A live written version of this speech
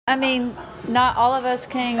I mean, not all of us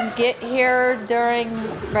can get here during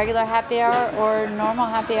regular happy hour or normal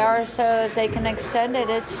happy hour, so if they can extend it,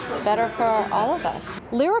 it's better for all of us.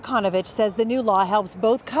 Lyra Konovich says the new law helps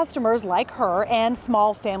both customers like her and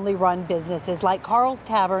small family-run businesses like Carl's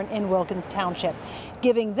Tavern in Wilkins Township,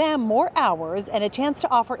 giving them more hours and a chance to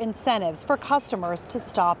offer incentives for customers to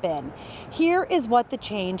stop in. Here is what the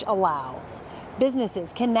change allows.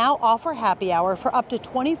 Businesses can now offer happy hour for up to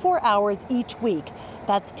 24 hours each week.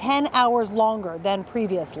 That's 10 hours longer than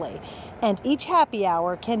previously. And each happy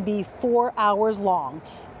hour can be 4 hours long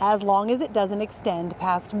as it doesn't extend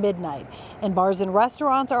past midnight. And bars and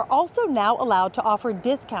restaurants are also now allowed to offer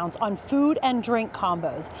discounts on food and drink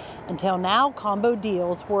combos. Until now, combo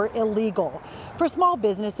deals were illegal. For small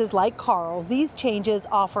businesses like Carl's, these changes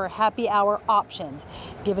offer happy hour options,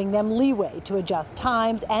 giving them leeway to adjust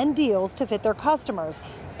times and deals to fit their customers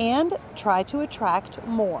and try to attract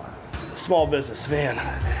more. Small business, man,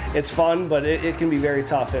 it's fun, but it can be very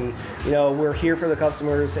tough. And, you know, we're here for the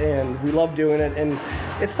customers and we love doing it. And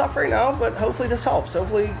it's tough right now, but hopefully this helps.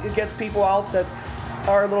 Hopefully it gets people out that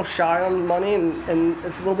are a little shy on money and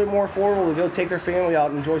it's a little bit more affordable to go take their family out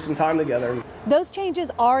and enjoy some time together. Those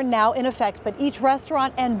changes are now in effect, but each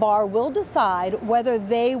restaurant and bar will decide whether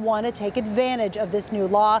they want to take advantage of this new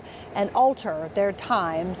law and alter their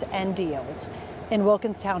times and deals. In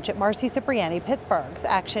Wilkins Township, Marcy Cipriani, Pittsburgh's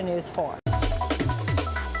Action News 4.